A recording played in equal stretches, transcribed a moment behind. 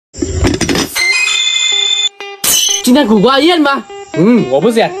今天苦瓜宴吗？我不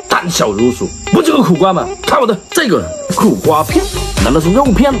想。胆小如鼠，不就是苦瓜吗？看我的这个苦瓜片，难道是肉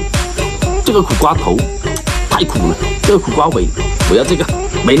片？这个苦瓜头太苦了，这个苦瓜尾，我要这个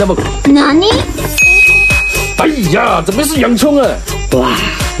没那么苦。哪里？哎呀，怎么是洋葱啊？哇，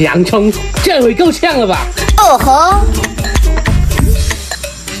洋葱这回够呛了吧？哦吼！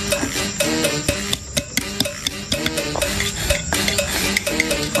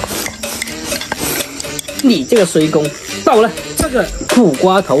你这个水工到了，这个苦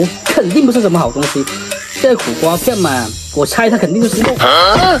瓜头肯定不是什么好东西。这个苦瓜片嘛，我猜它肯定就是肉。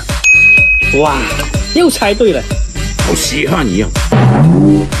哇，又猜对了，好稀罕一样。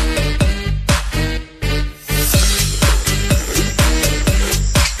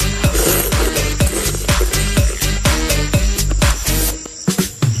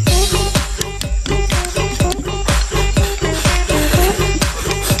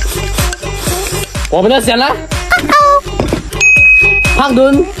我们的选了，胖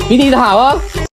墩比你的好哦。